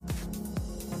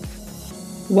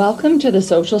Welcome to the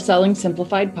Social Selling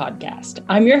Simplified podcast.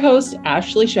 I'm your host,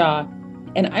 Ashley Shaw,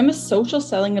 and I'm a social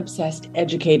selling obsessed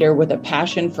educator with a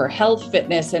passion for health,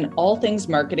 fitness, and all things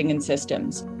marketing and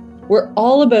systems. We're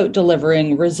all about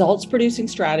delivering results producing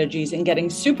strategies and getting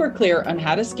super clear on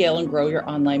how to scale and grow your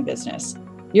online business.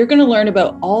 You're going to learn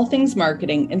about all things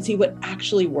marketing and see what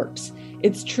actually works.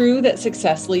 It's true that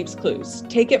success leaves clues.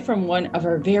 Take it from one of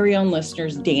our very own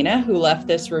listeners, Dana, who left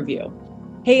this review.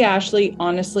 Hey, Ashley,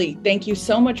 honestly, thank you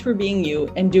so much for being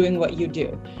you and doing what you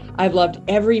do. I've loved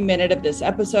every minute of this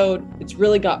episode. It's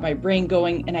really got my brain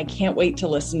going and I can't wait to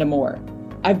listen to more.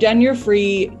 I've done your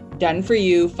free Done For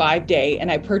You 5-day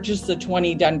and I purchased the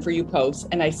 20 Done For You posts,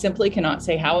 and I simply cannot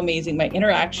say how amazing my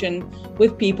interaction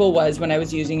with people was when I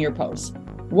was using your posts.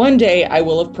 One day I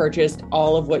will have purchased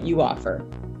all of what you offer.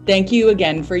 Thank you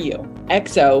again for you.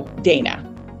 XO, Dana.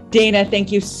 Dana,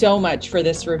 thank you so much for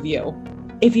this review.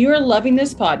 If you are loving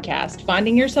this podcast,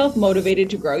 finding yourself motivated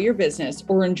to grow your business,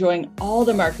 or enjoying all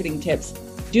the marketing tips,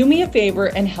 do me a favor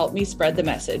and help me spread the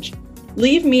message.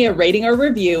 Leave me a rating or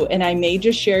review, and I may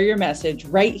just share your message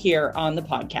right here on the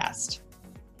podcast.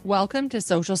 Welcome to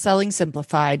Social Selling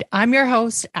Simplified. I'm your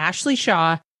host, Ashley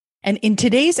Shaw, and in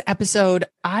today's episode,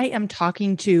 I am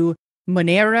talking to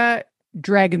Munera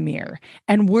Dragomir,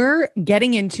 and we're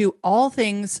getting into all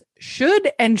things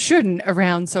should and shouldn't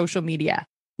around social media.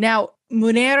 Now,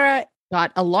 Munera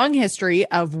got a long history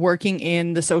of working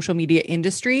in the social media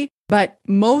industry, but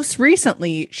most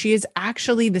recently, she is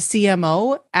actually the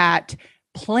CMO at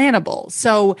Planable.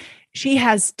 So she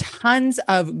has tons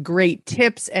of great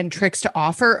tips and tricks to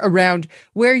offer around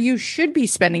where you should be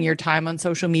spending your time on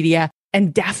social media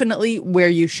and definitely where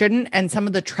you shouldn't, and some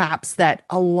of the traps that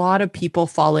a lot of people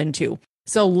fall into.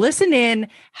 So listen in,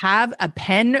 have a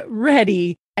pen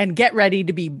ready, and get ready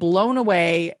to be blown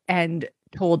away and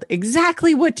told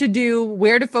exactly what to do,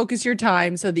 where to focus your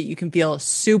time so that you can feel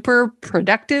super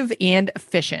productive and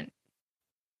efficient.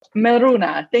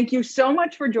 Maruna, thank you so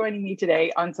much for joining me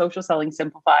today on Social Selling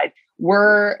Simplified.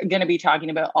 We're going to be talking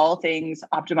about all things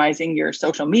optimizing your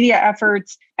social media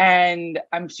efforts, and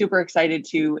I'm super excited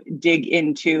to dig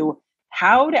into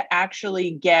how to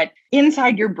actually get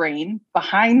inside your brain,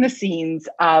 behind the scenes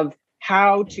of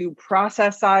how to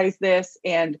processize this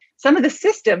and some of the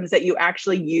systems that you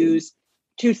actually use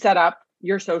to set up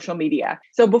your social media.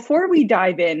 So before we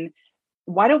dive in,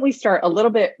 why don't we start a little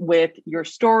bit with your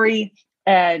story?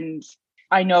 And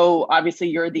I know obviously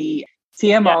you're the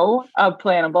CMO of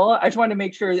Planable. I just wanted to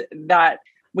make sure that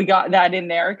we got that in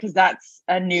there because that's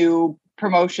a new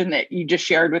promotion that you just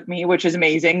shared with me, which is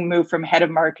amazing. Move from head of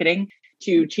marketing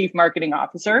to chief marketing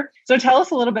officer. So tell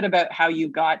us a little bit about how you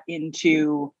got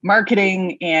into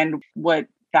marketing and what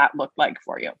that looked like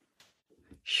for you.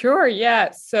 Sure. Yeah.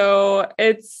 So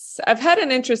I've had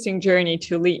an interesting journey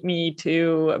to lead me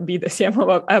to be the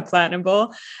CMO of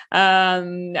Planable.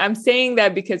 I'm saying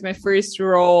that because my first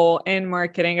role in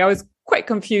marketing, I was quite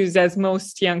confused, as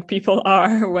most young people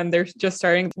are when they're just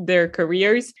starting their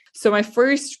careers. So my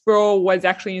first role was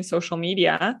actually in social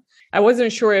media. I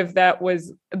wasn't sure if that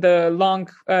was the long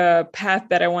path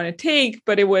that I want to take,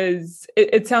 but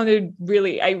it sounded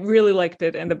I really liked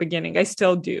it in the beginning. I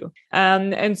still do.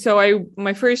 And so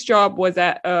my first job was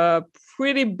at a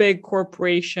pretty big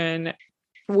corporation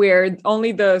where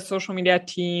only the social media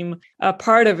team,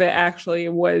 part of it actually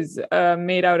was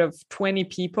made out of 20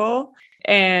 people.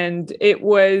 And it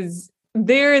was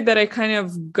there that I kind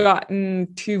of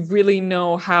gotten to really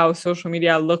know how social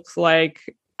media looks like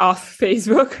off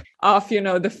Facebook, off,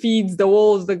 the feeds, the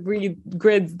walls, the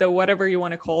grids, the whatever you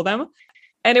want to call them.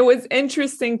 And it was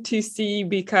interesting to see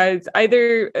because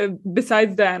either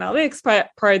besides the analytics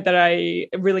part that I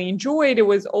really enjoyed, it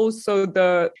was also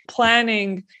the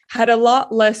planning had a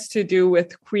lot less to do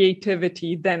with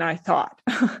creativity than I thought.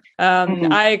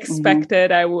 I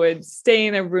expected I would stay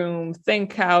in a room,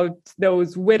 think out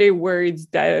those witty words,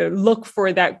 look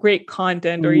for that great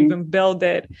content or even build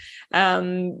it.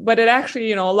 But it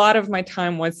actually, a lot of my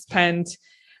time was spent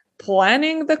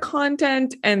planning the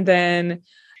content and then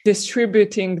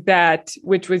distributing that,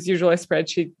 which was usually a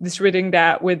spreadsheet, distributing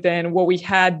that within what we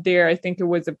had there. I think it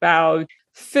was about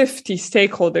 50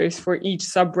 stakeholders for each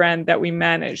sub-brand that we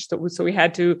managed. So we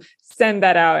had to send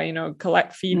that out,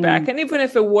 collect feedback. And even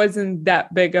if it wasn't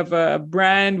that big of a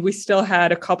brand, we still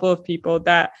had a couple of people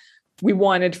that we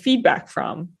wanted feedback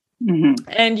from.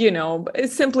 And,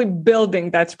 it's simply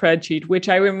building that spreadsheet, which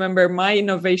I remember my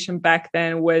innovation back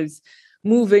then was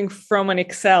moving from an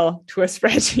Excel to a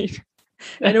spreadsheet.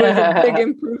 And it was a big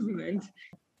improvement.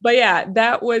 But yeah,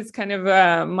 that was kind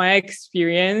of my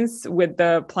experience with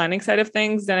the planning side of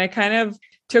things. And I kind of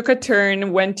took a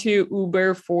turn, went to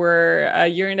Uber for a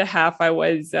year and a half. I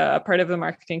was part of the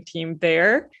marketing team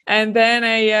there. And then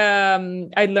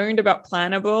I learned about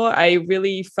Planable. I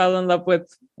really fell in love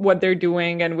with what they're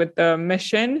doing and with the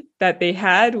mission that they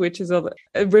had, which is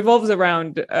it revolves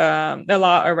around a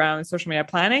lot around social media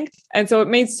planning. And so it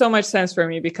made so much sense for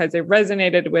me because it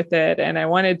resonated with it. And I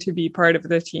wanted to be part of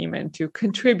the team and to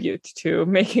contribute to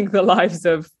making the lives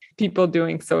of people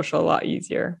doing social a lot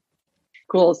easier.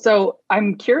 Cool. So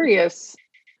I'm curious,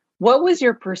 what was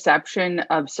your perception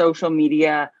of social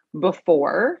media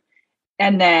before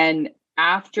and then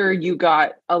after you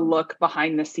got a look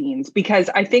behind the scenes? Because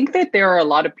I think that there are a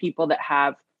lot of people that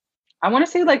have, I want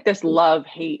to say like this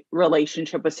love-hate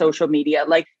relationship with social media.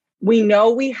 Like we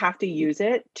know we have to use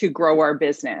it to grow our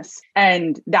business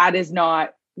and that is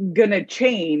not going to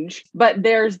change. But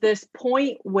there's this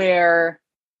point where,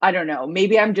 I don't know,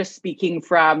 maybe I'm just speaking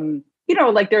from,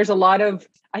 like there's a lot of,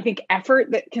 I think,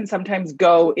 effort that can sometimes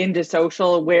go into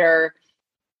social where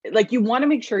like you want to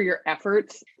make sure your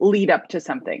efforts lead up to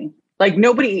something. Like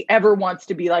nobody ever wants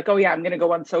to be like, oh yeah, I'm going to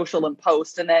go on social and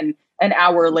post. And then an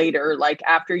hour later, like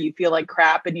after you feel like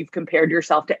crap and you've compared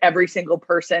yourself to every single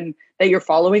person that you're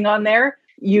following on there,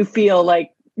 you feel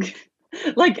like,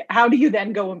 like, how do you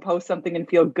then go and post something and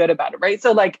feel good about it? Right.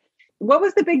 So like, what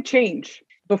was the big change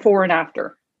before and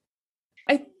after?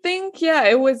 I think,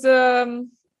 it was,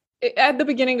 at the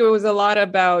beginning, it was a lot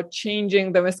about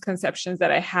changing the misconceptions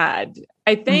that I had.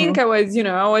 I think I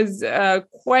was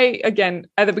quite, again,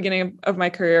 at the beginning of my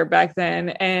career back then.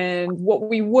 And what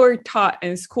we were taught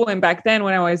in school and back then,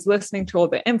 when I was listening to all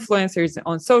the influencers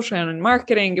on social and on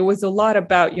marketing, it was a lot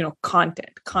about,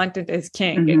 content. Content is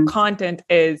king and content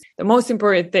is the most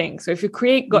important thing. So if you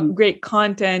create great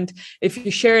content, if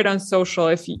you share it on social,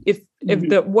 if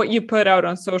what you put out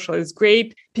on social is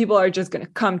great, people are just going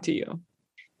to come to you.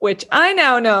 Which I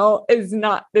now know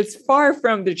is far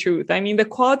from the truth. I mean, the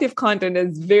quality of content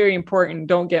is very important,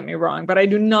 don't get me wrong, but I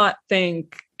do not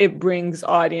think it brings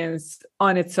audience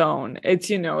on its own.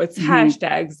 It's, it's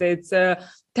hashtags, it's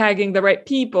tagging the right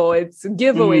people, it's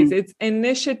giveaways, it's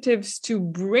initiatives to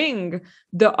bring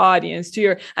the audience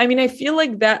to I feel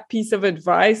like that piece of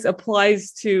advice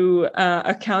applies to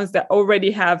accounts that already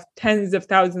have tens of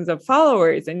thousands of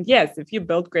followers. And yes, if you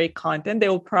build great content, they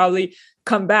will probably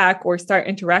come back or start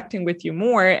interacting with you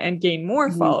more and gain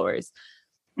more followers.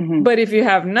 But if you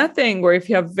have nothing, or if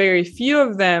you have very few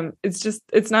of them,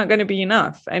 it's not going to be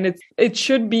enough. And it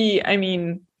should be,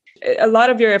 a lot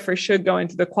of your effort should go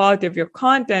into the quality of your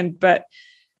content, but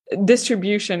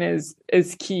distribution is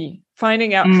key.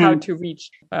 Finding out how to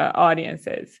reach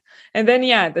audiences. And then,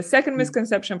 the second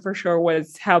misconception for sure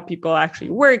was how people actually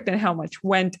worked and how much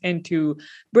went into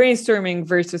brainstorming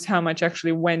versus how much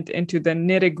actually went into the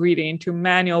nitty-gritty, into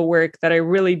manual work that I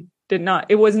really did not.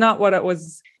 It was not what I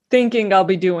was thinking I'll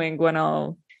be doing when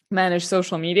I'll manage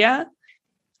social media.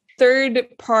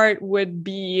 Third part would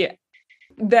be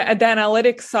the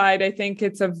analytics side. I think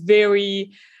it's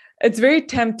very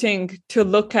tempting to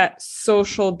look at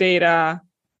social data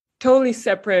totally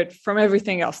separate from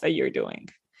everything else that you're doing,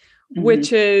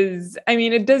 which is,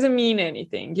 it doesn't mean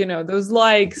anything. Those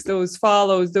likes, those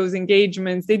follows, those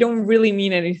engagements, they don't really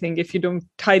mean anything if you don't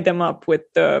tie them up with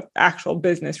the actual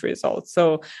business results.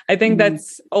 So I think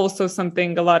that's also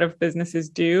something a lot of businesses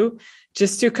do,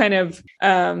 just to kind of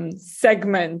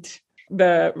segment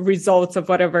the results of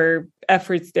whatever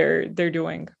efforts they're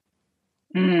doing.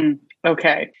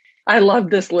 Okay. I love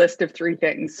this list of 3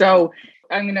 things. So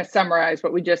I'm going to summarize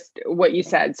what you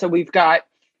said. So we've got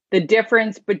the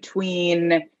difference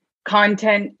between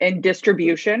content and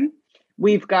distribution.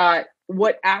 We've got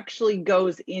what actually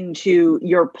goes into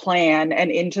your plan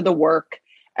and into the work.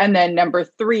 And then number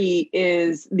 3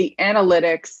 is the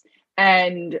analytics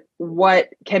and what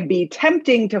can be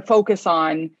tempting to focus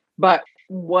on, but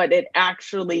what it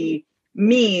actually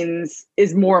means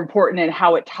is more important and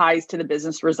how it ties to the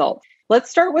business results. Let's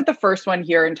start with the first one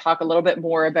here and talk a little bit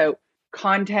more about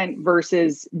content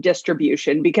versus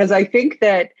distribution, because I think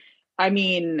that,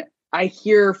 I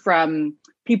hear from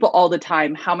people all the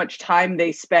time how much time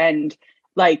they spend,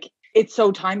 like it's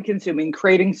so time consuming,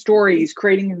 creating stories,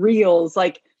 creating reels.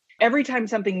 Like every time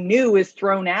something new is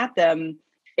thrown at them,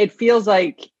 it feels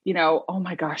like, oh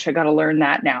my gosh, I got to learn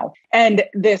that now. And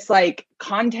this like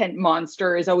content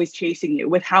monster is always chasing you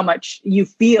with how much you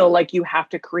feel like you have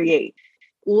to create.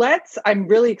 I'm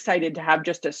really excited to have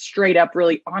just a straight up,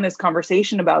 really honest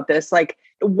conversation about this. Like,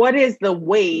 what is the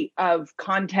weight of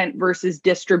content versus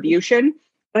distribution?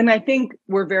 And I think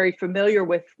we're very familiar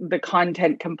with the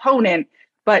content component,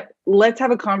 but let's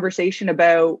have a conversation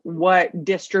about what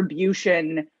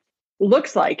distribution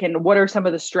looks like and what are some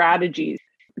of the strategies.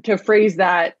 to phrase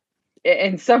that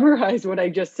and summarize what I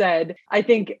just said, I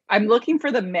think I'm looking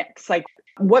for the mix. Like,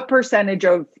 what percentage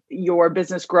of your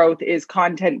business growth is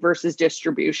content versus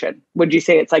distribution? Would you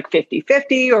say it's like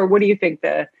 50-50, or what do you think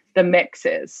the mix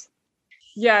is?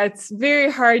 Yeah, it's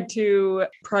very hard to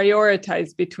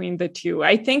prioritize between the two.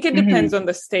 I think it depends on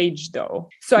the stage though.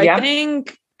 So I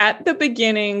think at the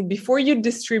beginning, before you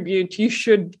distribute, you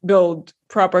should build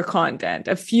proper content,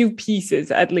 a few pieces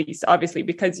at least, obviously,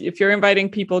 because if you're inviting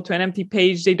people to an empty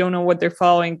page, they don't know what they're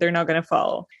following, they're not going to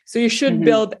follow. So you should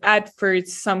build at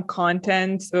first some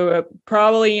content. So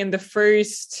probably in the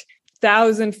first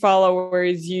 1,000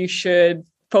 followers, you should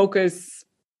focus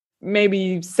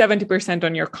maybe 70%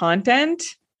 on your content.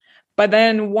 But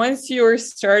then once you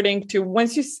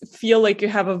feel like you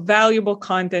have a valuable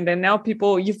content and now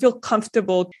you feel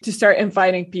comfortable to start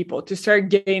inviting people, to start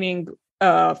gaining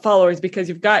followers, because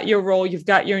you've got your role, you've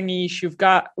got your niche, you've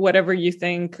got whatever you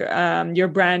think your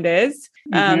brand is,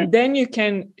 then you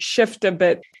can shift a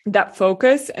bit that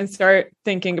focus and start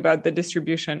thinking about the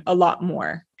distribution a lot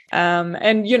more.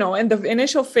 And, you know, in the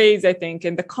initial phase, I think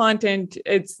in the content,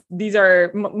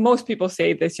 most people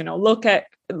say this, you know, look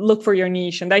for your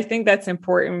niche. And I think that's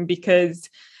important because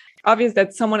obvious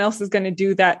that someone else is going to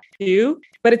do that too,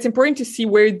 but it's important to see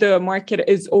where the market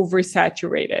is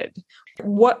oversaturated.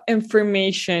 What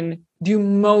information do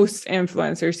most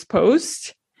influencers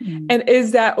post? And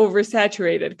is that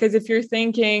oversaturated? Because if you're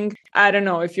thinking,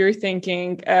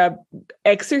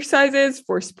 exercises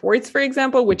for sports, for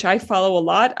example, which I follow a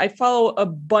lot, I follow a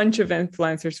bunch of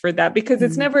influencers for that because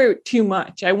it's never too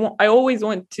much. I always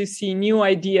want to see new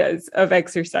ideas of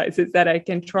exercises that I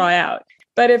can try out.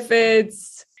 But if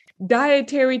it's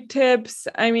dietary tips,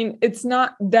 I mean, it's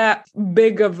not that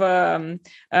big of a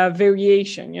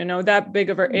variation, you know, that big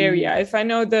of an area. If I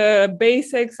know the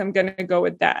basics, I'm going to go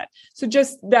with that. So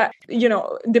just that, you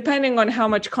know, depending on how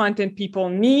much content people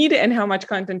need and how much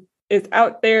content is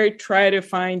out there, try to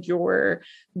find your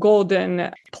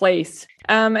golden place.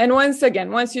 And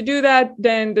once you do that,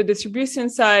 then the distribution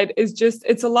side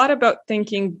it's a lot about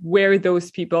thinking where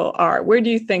those people are. Where do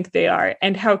you think they are?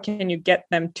 And how can you get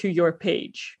them to your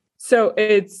page? So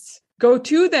it's go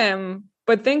to them,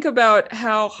 but think about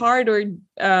how hard or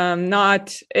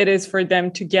not it is for them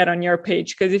to get on your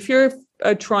page. Because if you're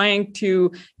trying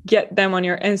to get them on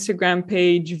your Instagram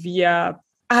page via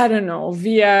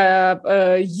YouTube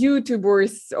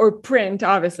or print,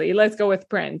 obviously, let's go with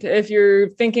print. If you're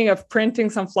thinking of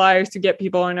printing some flyers to get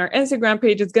people on our Instagram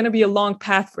page, it's going to be a long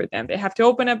path for them. They have to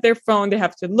open up their phone. They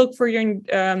have to look for your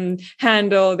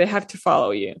handle. They have to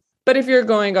follow you. But if you're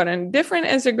going on a different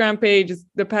Instagram page,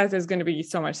 the path is going to be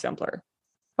so much simpler.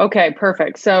 Okay,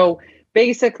 perfect. So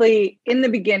basically, in the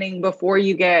beginning, before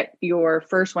you get your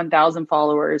first 1,000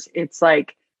 followers, it's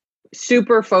like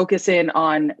super focus in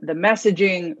on the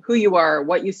messaging, who you are,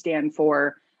 what you stand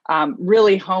for,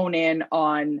 really hone in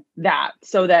on that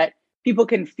so that people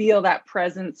can feel that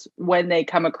presence when they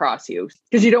come across you,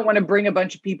 because you don't want to bring a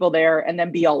bunch of people there and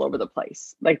then be all over the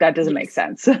place. Like that doesn't make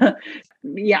sense.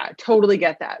 Yeah, totally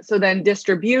get that. So then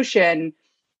distribution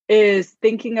is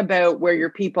thinking about where your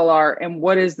people are and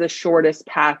what is the shortest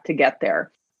path to get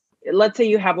there. Let's say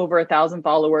you have over 1,000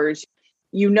 followers.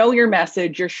 You know your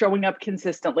message, you're showing up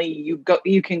consistently,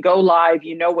 you can go live,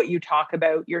 you know what you talk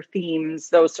about, your themes,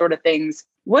 those sort of things.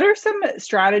 What are some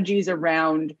strategies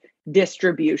around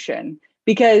distribution?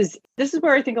 Because this is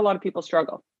where I think a lot of people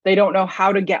struggle. They don't know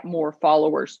how to get more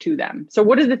followers to them. So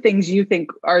what are the things you think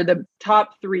are the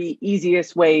top 3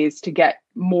 easiest ways to get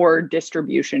more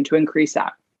distribution to increase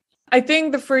that? I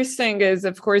think the first thing is,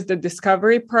 of course, the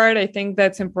discovery part. I think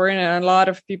that's important. And a lot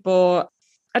of people,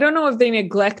 I don't know if they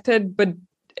neglect it, but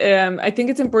I think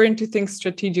it's important to think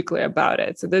strategically about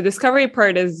it. So the discovery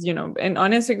part is, you know, and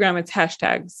on Instagram, it's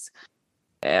hashtags.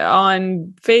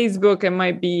 On Facebook, it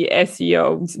might be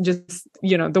SEO, just,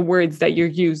 you know, the words that you're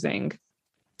using.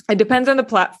 It depends on the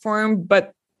platform,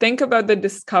 but think about the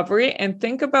discovery and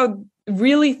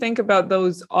really think about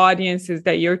those audiences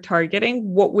that you're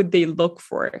targeting. What would they look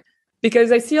for?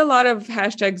 Because I see a lot of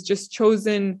hashtags just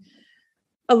chosen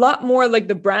a lot more like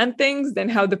the brand things than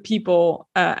how the people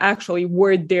actually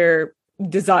word their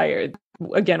desired,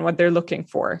 again, what they're looking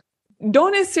for.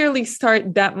 Don't necessarily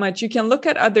start that much. You can look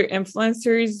at other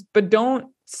influencers, but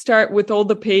don't start with all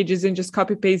the pages and just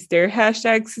copy paste their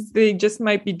hashtags. They just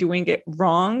might be doing it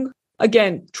wrong.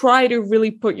 Again, try to really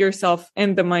put yourself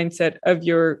in the mindset of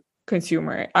your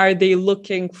consumer. Are they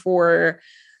looking for,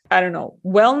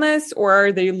 wellness, or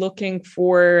are they looking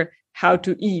for how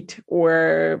to eat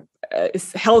or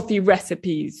healthy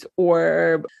recipes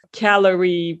or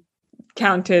calorie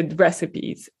counted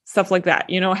recipes, stuff like that?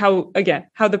 You know, how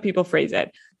the people phrase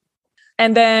it.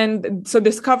 And then, so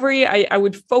discovery, I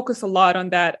would focus a lot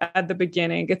on that at the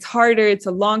beginning. It's harder. It's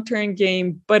a long-term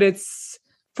game, but it's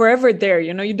forever there.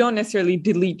 You don't necessarily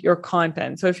delete your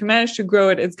content. So if you manage to grow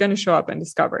it, it's going to show up in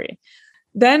discovery.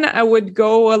 Then I would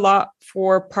go a lot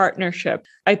for partnership.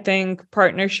 I think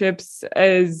partnerships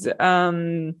is, it's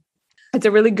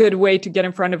a really good way to get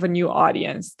in front of a new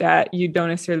audience that you don't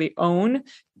necessarily own.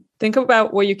 Think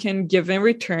about what you can give in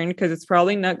return, because it's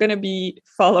probably not going to be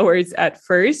followers at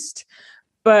first,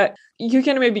 but you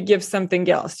can maybe give something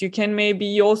else. You can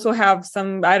maybe also have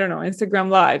some, I don't know, Instagram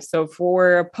live. So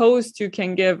for a post, you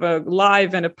can give a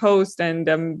live and a post and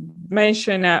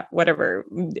mention at whatever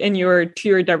to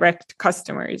your direct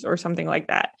customers or something like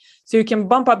that. So you can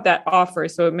bump up that offer.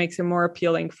 So it makes it more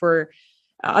appealing for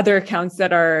other accounts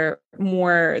that are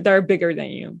bigger than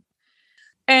you.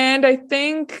 And I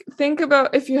think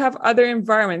about if you have other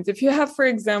environments. If you have, for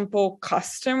example,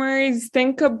 customers,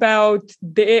 think about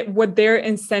what their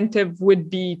incentive would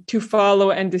be to follow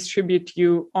and distribute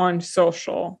you on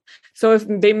social. So if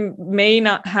they may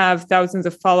not have thousands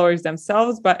of followers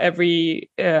themselves, but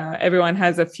everyone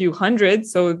has a few hundred,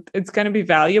 so it's going to be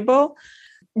valuable.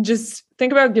 Just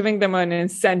think about giving them an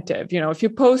incentive. If you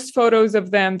post photos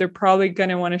of them, they're probably going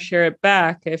to want to share it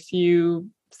back.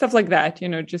 Stuff like that,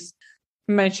 just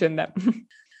mention them.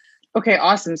 Okay,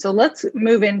 awesome. So let's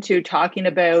move into talking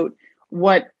about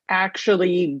what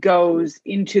actually goes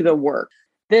into the work.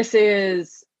 This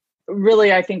is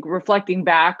really, I think, reflecting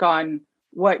back on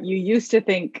what you used to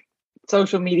think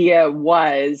social media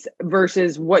was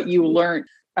versus what you learned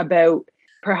about.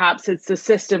 Perhaps it's the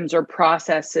systems or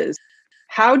processes.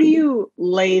 How do you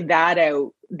lay that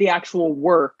out, the actual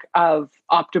work of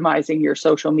optimizing your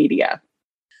social media?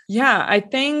 Yeah, I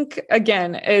think,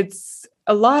 again, it's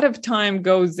a lot of time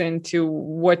goes into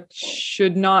what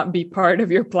should not be part of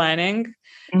your planning.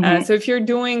 Mm-hmm. So if you're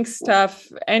doing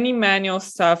any manual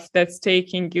stuff that's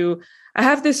taking you, I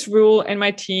have this rule in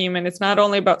my team, and it's not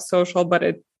only about social, but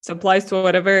it applies to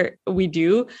whatever we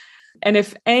do. And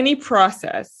if any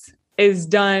process is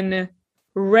done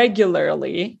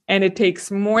regularly and it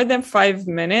takes more than 5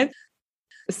 minutes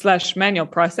 / manual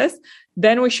process,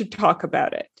 then we should talk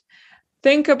about it.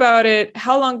 Think about it.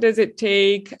 How long does it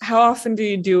take? How often do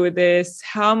you do this?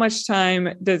 How much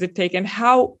time does it take? And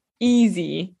how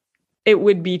easy it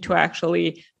would be to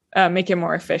actually make it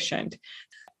more efficient.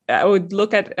 I would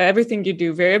look at everything you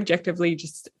do very objectively.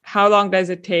 Just how long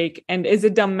does it take? And is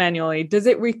it done manually? Does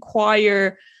it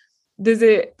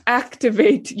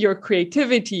activate your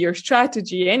creativity, your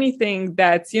strategy, anything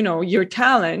that's, your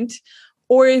talent?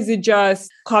 Or is it just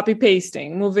copy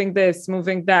pasting, moving this,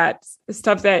 moving that,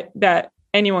 stuff that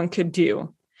anyone could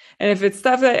do? And if it's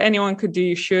stuff that anyone could do,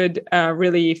 you should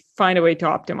really find a way to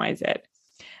optimize it.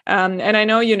 And I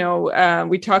know,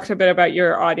 we talked a bit about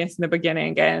your audience in the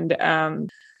beginning, and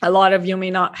a lot of you may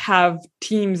not have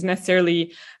teams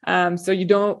necessarily. So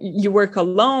you work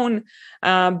alone.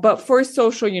 But for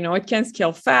social, it can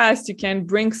scale fast. You can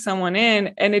bring someone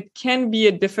in, and it can be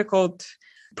a difficult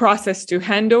process to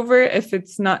hand over if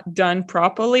it's not done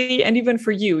properly. And even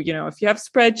for you, if you have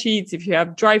spreadsheets, if you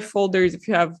have Drive folders, if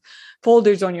you have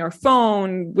folders on your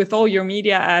phone with all your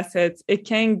media assets, it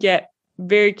can get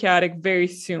very chaotic very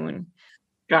soon.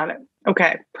 Got it.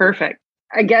 Okay, perfect.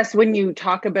 I guess when you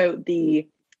talk about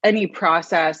any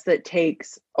process that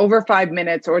takes over 5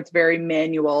 minutes or it's very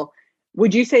manual,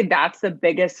 would you say that's the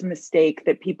biggest mistake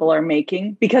that people are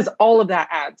making? Because all of that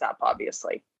adds up,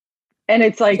 obviously. And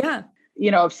it's like, yeah.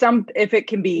 If it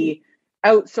can be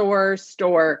outsourced,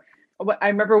 or I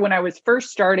remember when I was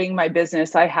first starting my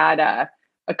business, I had a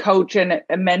coach and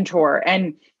a mentor,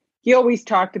 and he always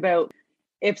talked about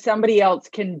if somebody else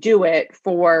can do it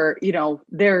for,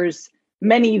 there's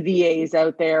many VAs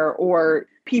out there or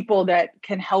people that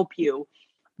can help you.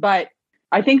 But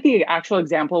I think the actual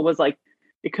example was like,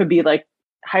 it could be like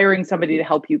hiring somebody to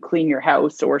help you clean your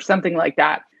house or something like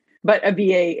that. But a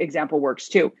VA example works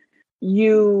too.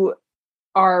 You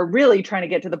are really trying to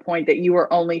get to the point that you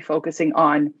are only focusing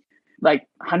on like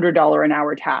 $100 an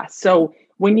hour tasks. So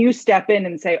when you step in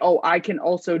and say, oh, I can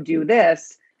also do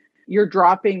this, you're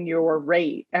dropping your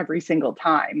rate every single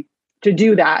time to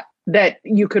do that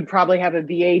you could probably have a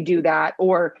VA do that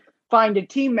or find a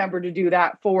team member to do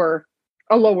that for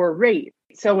a lower rate.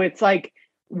 So it's like,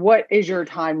 what is your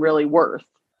time really worth?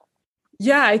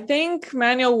 Yeah, I think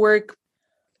manual work,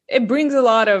 it brings a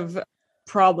lot of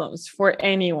problems for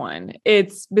anyone.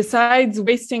 It's besides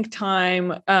wasting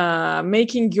time,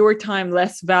 making your time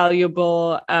less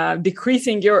valuable,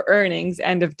 decreasing your earnings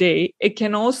end of day. It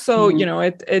can also,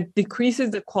 it decreases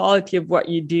the quality of what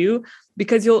you do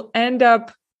because you'll end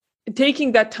up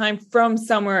taking that time from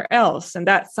somewhere else. And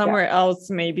that somewhere else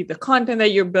may be the content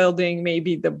that you're building,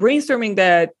 maybe the brainstorming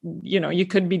that, you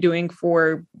could be doing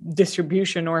for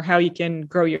distribution or how you can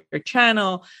grow your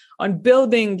channel, on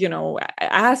building,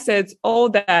 assets. All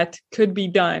that could be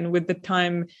done with the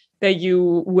time that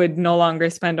you would no longer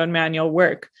spend on manual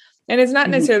work. And it's not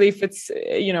necessarily if it's,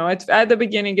 it's at the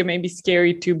beginning, it may be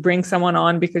scary to bring someone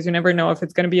on because you never know if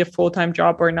it's going to be a full-time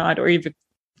job or not, or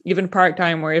even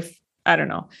part-time, or if, I don't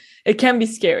know, it can be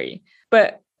scary.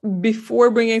 But before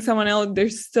bringing someone else,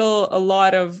 there's still a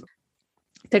lot of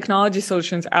technology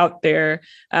solutions out there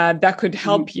that could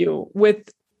help you with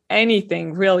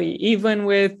anything, really, even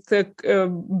with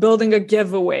building a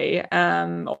giveaway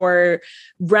or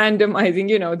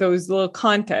randomizing, those little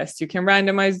contests. You can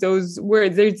randomize those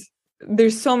words.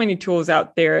 There's so many tools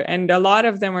out there, and a lot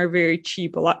of them are very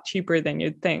cheap, a lot cheaper than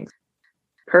you'd think.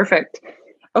 Perfect.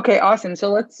 Okay, awesome. So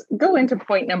let's go into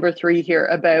point number 3 here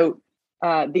about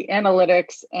the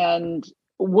analytics. And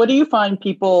what do you find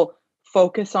people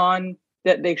focus on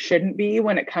that they shouldn't be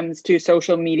when it comes to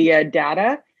social media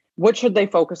data? What should they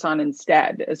focus on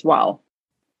instead as well?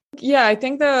 Yeah, I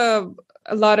think a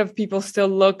lot of people still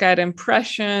look at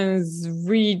impressions,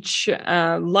 reach,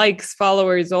 likes,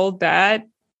 followers, all that.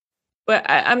 But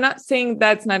I'm not saying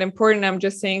that's not important. I'm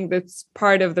just saying that's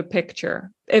part of the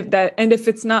picture. If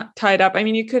it's not tied up,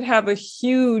 you could have a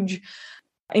huge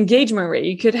engagement rate.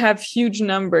 You could have huge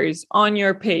numbers on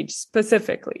your page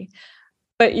specifically.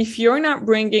 But if you're not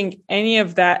bringing any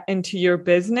of that into your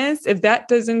business, if that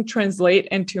doesn't translate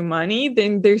into money,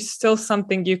 then there's still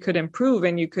something you could improve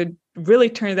and you could really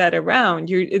turn that around.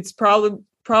 It's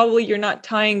probably you're not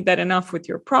tying that enough with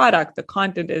your product. The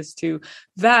content is too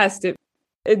vast.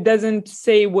 It doesn't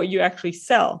say what you actually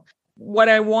sell. What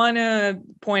I want to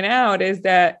point out is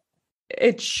that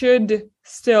it should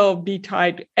still be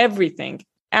tied, everything,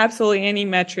 absolutely any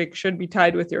metric should be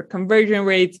tied with your conversion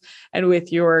rates and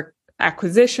with your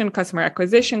customer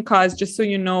acquisition costs, just so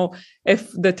you know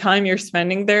if the time you're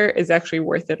spending there is actually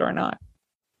worth it or not.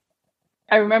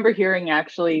 I remember hearing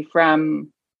actually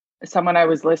from someone I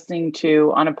was listening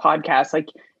to on a podcast, like,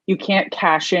 you can't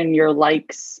cash in your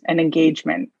likes and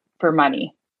engagement for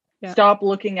money. Yeah. Stop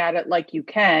looking at it like you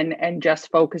can and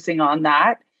just focusing on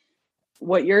that.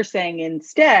 What you're saying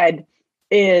instead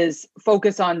is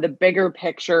focus on the bigger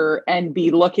picture and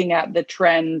be looking at the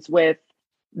trends with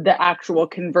the actual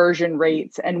conversion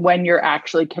rates and when you're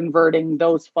actually converting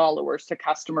those followers to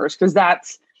customers, because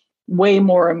that's way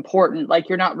more important. Like,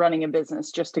 you're not running a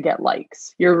business just to get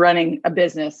likes. You're running a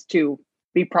business to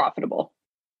be profitable.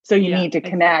 So you need to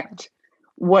connect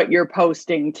what you're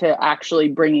posting to actually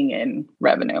bringing in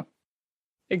revenue.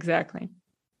 Exactly.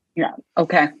 Yeah.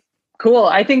 Okay, cool.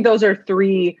 I think those are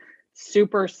 3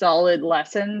 super solid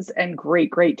lessons and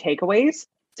great takeaways.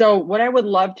 So what I would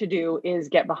love to do is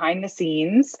get behind the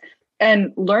scenes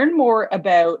and learn more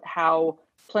about how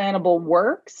Planable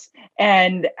works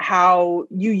and how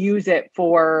you use it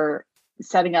for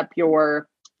setting up your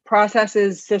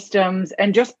processes, systems,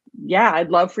 and just, I'd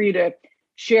love for you to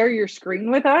share your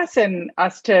screen with us and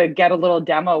us to get a little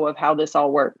demo of how this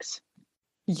all works.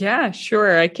 Yeah,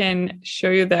 sure. I can show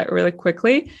you that really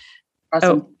quickly.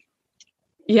 Awesome. Oh,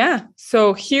 yeah.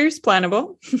 So here's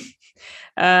Planable.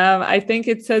 I think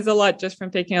it says a lot just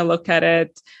from taking a look at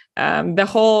it.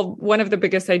 One of the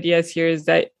biggest ideas here is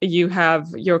that you have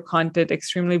your content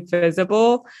extremely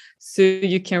visible, so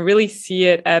you can really see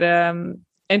it at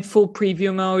in full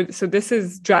preview mode. So this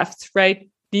is drafts, right?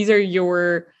 These are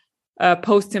your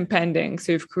posts and pending.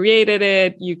 So you've created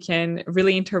it, you can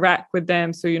really interact with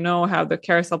them. So you know how the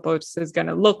carousel post is going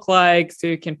to look like. So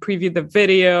you can preview the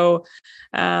video,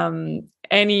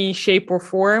 any shape or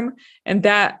form. And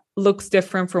that looks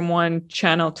different from one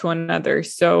channel to another.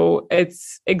 So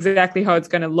it's exactly how it's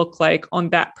going to look like on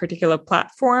that particular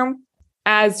platform.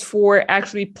 As for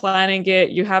actually planning it,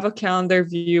 you have a calendar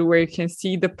view where you can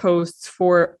see the posts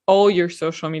for all your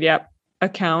social media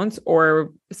accounts,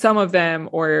 or some of them,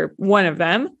 or one of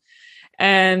them.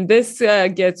 And this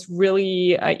gets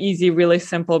really easy, really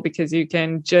simple, because you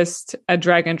can just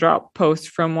drag and drop posts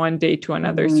from one day to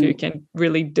another. So you can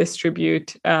really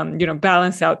distribute,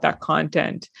 balance out that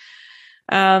content.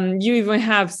 You even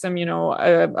have some,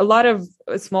 a lot of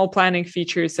small planning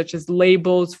features, such as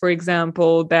labels, for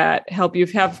example, that help you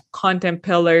have content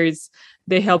pillars.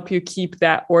 They help you keep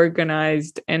that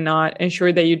organized and not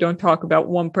ensure that you don't talk about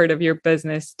one part of your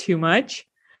business too much.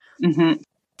 Mm-hmm.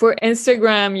 For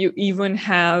Instagram, you even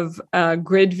have a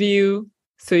grid view,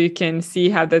 so you can see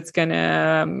how that's going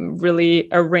to really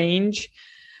arrange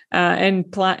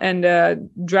and drag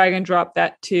and drop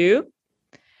that too.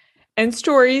 And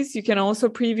stories, you can also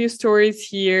preview stories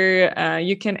here.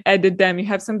 You can edit them. You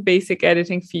have some basic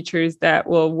editing features that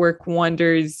will work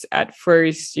wonders at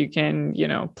first. You can,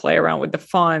 play around with the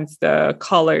fonts, the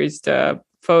colors, the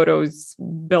photos,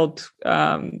 build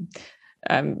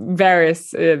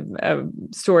various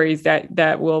stories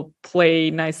that will play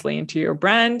nicely into your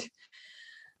brand.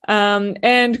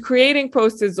 And creating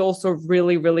posts is also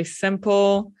really, really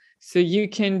simple. So you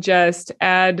can just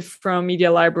add from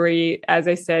media library. As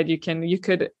I said, you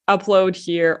could upload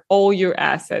here all your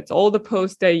assets, all the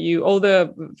posts all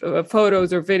the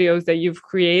photos or videos that you've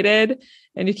created,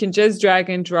 and you can just drag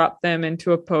and drop them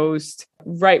into a post,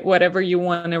 write whatever you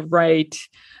want to write.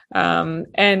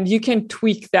 And you can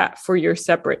tweak that for your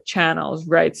separate channels,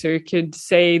 right? So you could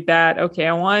say that, okay,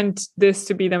 I want this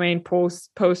to be the main post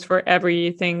for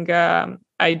everything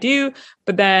I do,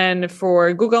 but then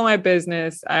for Google My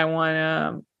Business,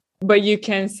 but you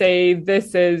can say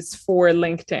this is for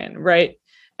LinkedIn, right?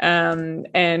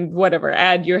 And whatever,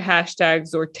 add your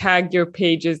hashtags or tag your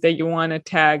pages that you want to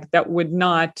tag.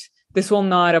 This will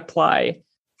not apply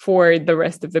for the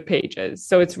rest of the pages.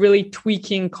 So it's really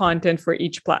tweaking content for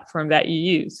each platform that you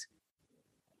use.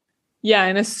 Yeah,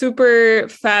 in a super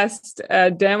fast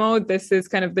demo, this is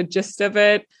kind of the gist of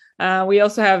it. We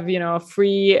also have, a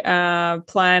free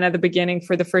plan at the beginning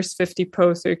for the first 50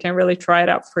 posts, so you can really try it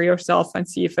out for yourself and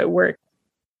see if it works.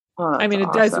 Oh, I mean,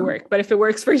 it does work, but if it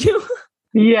works for you.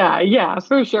 Yeah,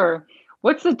 for sure.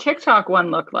 What's the TikTok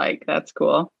one look like? That's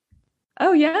cool.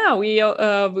 Oh yeah,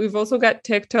 we've also got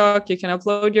TikTok. You can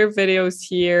upload your videos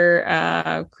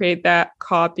here, create that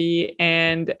copy,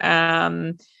 and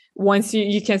once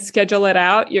you can schedule it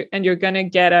out, you're gonna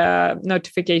get a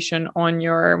notification on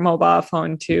your mobile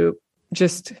phone to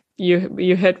just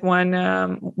you hit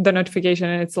the notification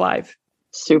and it's live.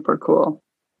 Super cool.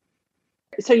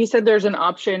 So you said there's an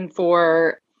option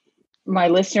for my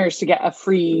listeners to get a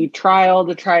free trial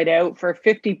to try it out for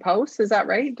 50 posts. Is that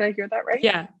right? Did I hear that right?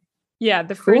 Yeah.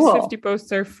 The first 50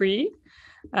 posts are free.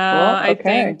 Cool. I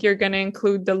think you're going to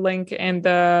include the link in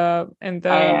the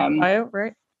bio,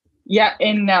 right? Yeah.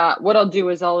 And what I'll do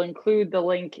is I'll include the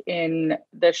link in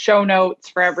the show notes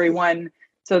for everyone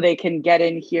so they can get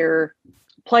in here,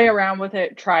 play around with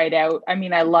it, try it out. I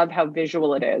mean, I love how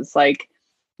visual it is. Like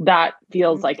that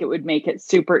feels like it would make it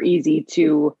super easy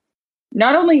to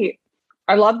not only,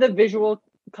 I love the visual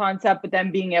concept, but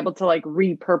then being able to like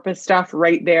repurpose stuff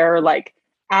right there, like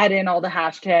add in all the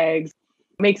hashtags,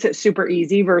 makes it super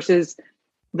easy versus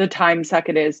the time suck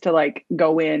it is to like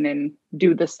go in and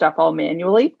do the stuff all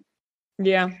manually.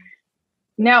 Yeah.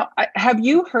 Now, have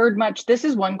you heard much? This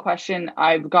is one question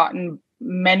I've gotten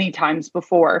many times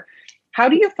before. How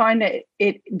do you find that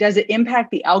does it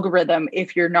impact the algorithm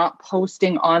if you're not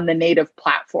posting on the native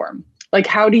platform? Like,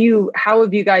 how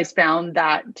have you guys found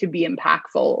that to be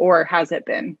impactful, or has it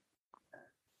been?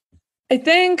 I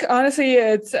think honestly,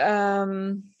 it's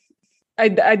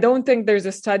I don't think there's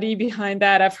a study behind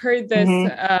that. I've heard this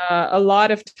a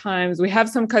lot of times. We have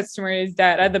some customers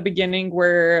that at the beginning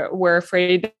were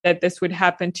afraid that this would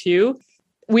happen too.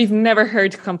 We've never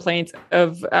heard complaints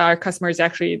of our customers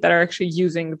that are actually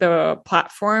using the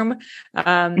platform.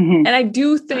 And I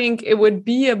do think it would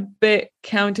be a bit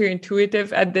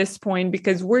counterintuitive at this point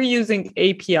because we're using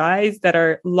APIs that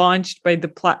are launched by the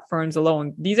platforms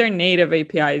alone. These are native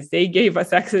APIs. They gave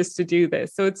us access to do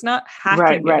this. So it's not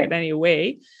hacking it in any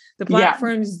way. The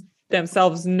platforms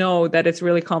themselves know that it's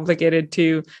really complicated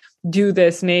to do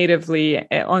this natively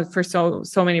for so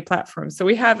many platforms. So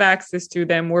we have access to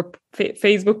them. We're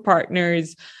Facebook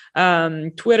partners,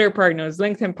 Twitter partners,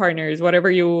 LinkedIn partners,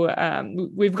 whatever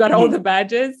we've got all the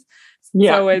badges.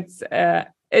 Yeah. So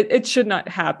it should not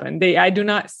happen. I do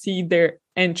not see their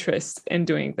interest in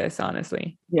doing this,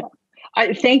 honestly. Yeah.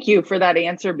 I thank you for that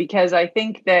answer, because I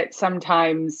think that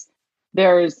sometimes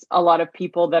there's a lot of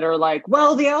people that are like,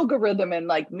 well, the algorithm, and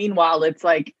like, meanwhile, it's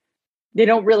like, they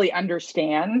don't really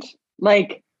understand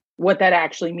like what that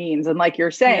actually means. And like you're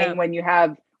saying,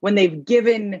 when they've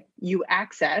given you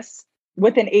access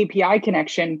with an API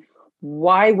connection,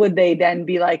 why would they then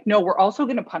be like, no, we're also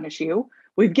going to punish you.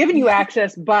 We've given you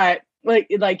access, but like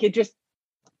it just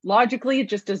logically, it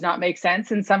just does not make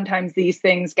sense. And sometimes these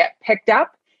things get picked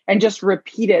up and just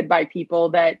repeated by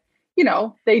people that,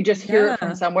 they just hear it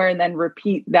from somewhere and then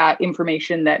repeat that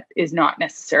information that is not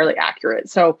necessarily accurate.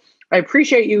 So I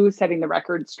appreciate you setting the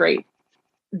record straight.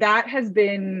 That has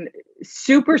been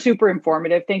super, super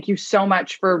informative. Thank you so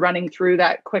much for running through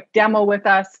that quick demo with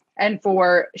us and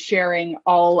for sharing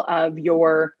all of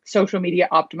your social media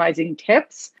optimizing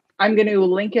tips. I'm going to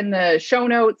link in the show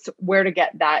notes where to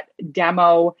get that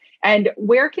demo. And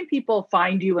where can people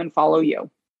find you and follow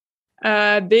you?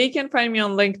 They can find me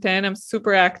on LinkedIn. I'm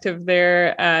super active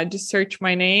there. Just search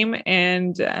my name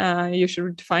and you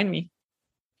should find me.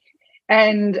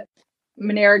 And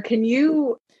Manera, can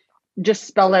you just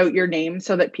spell out your name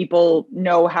so that people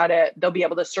know they'll be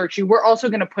able to search you? We're also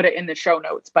going to put it in the show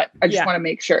notes, but I just want to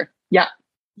make sure. Yeah.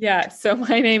 Yeah. So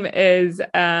my name is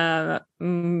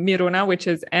Miruna, which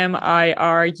is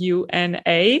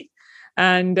Miruna.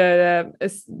 And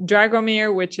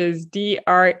Dragomir, which is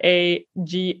Dragomir.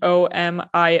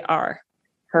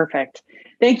 Perfect.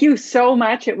 Thank you so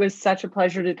much. It was such a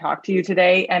pleasure to talk to you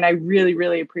today. And I really,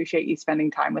 really appreciate you spending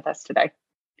time with us today.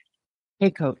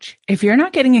 Hey, coach, if you're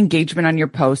not getting engagement on your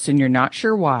posts and you're not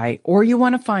sure why, or you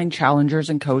want to find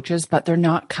challengers and coaches, but they're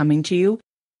not coming to you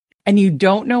and you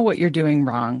don't know what you're doing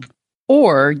wrong,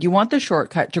 or you want the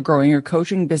shortcut to growing your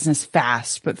coaching business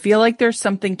fast, but feel like there's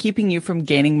something keeping you from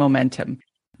gaining momentum,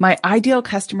 my ideal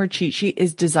customer cheat sheet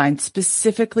is designed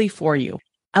specifically for you.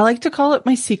 I like to call it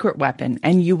my secret weapon,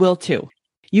 and you will too.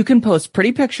 You can post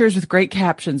pretty pictures with great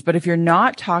captions, but if you're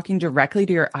not talking directly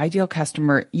to your ideal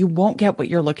customer, you won't get what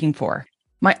you're looking for.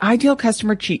 My ideal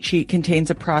customer cheat sheet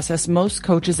contains a process most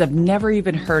coaches have never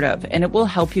even heard of, and it will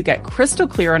help you get crystal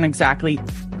clear on exactly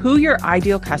who your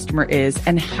ideal customer is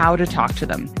and how to talk to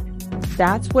them.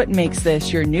 That's what makes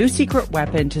this your new secret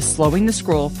weapon to slowing the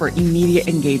scroll for immediate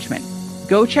engagement.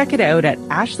 Go check it out at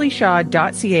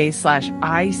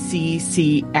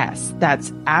ashleyshaw.ca/ICCS. That's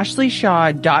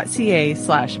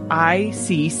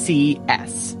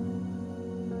ashleyshaw.ca/ICCS.